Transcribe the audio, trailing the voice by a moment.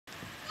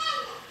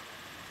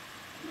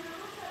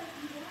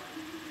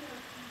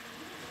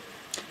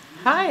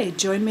Hi,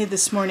 join me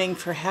this morning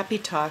for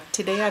Happe Talk.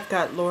 Today I've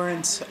got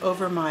Laurence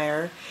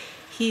Overmire.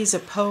 He's a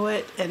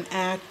poet, an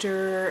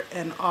actor,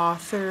 an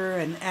author,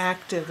 an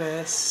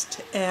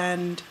activist,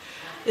 and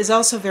is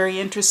also very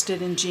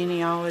interested in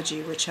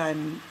genealogy, which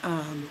I'm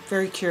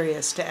very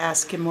curious to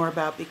ask him more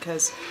about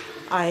because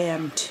I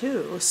am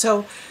too.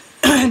 So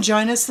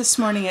join us this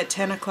morning at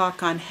 10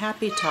 o'clock on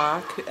Happe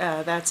Talk.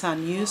 That's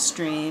on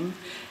Ustream.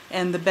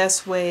 And the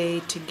best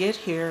way to get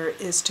here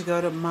is to go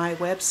to my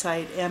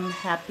website,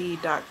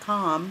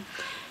 mhappe.com,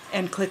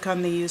 and click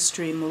on the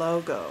Ustream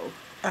logo.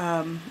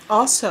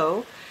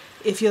 Also,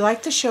 if you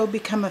like the show,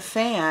 become a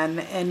fan,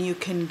 and you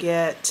can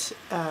get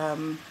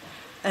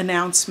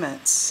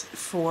announcements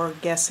for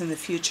guests in the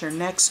future.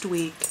 Next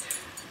week,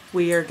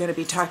 we are going to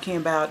be talking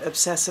about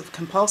obsessive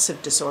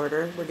compulsive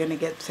disorder. We're going to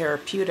get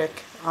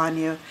therapeutic on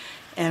you.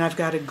 And I've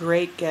got a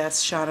great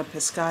guest, Shauna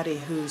Piscotti,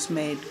 who's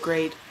made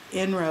great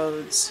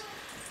inroads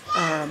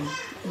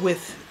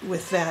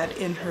with that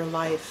in her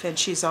life, and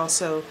she's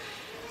also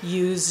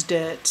used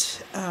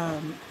it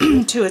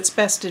to its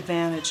best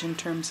advantage in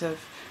terms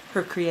of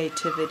her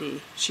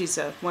creativity. She's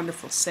a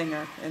wonderful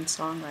singer and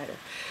songwriter.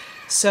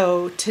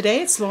 So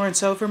today it's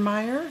Laurence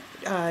Overmire.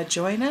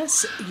 Join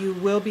us. You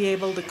will be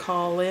able to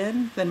call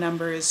in. The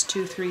number is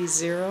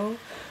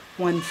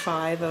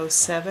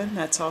 230-1507.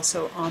 That's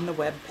also on the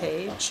web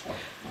page.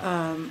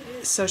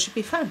 So it should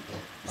be fun.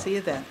 See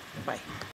you then. Bye.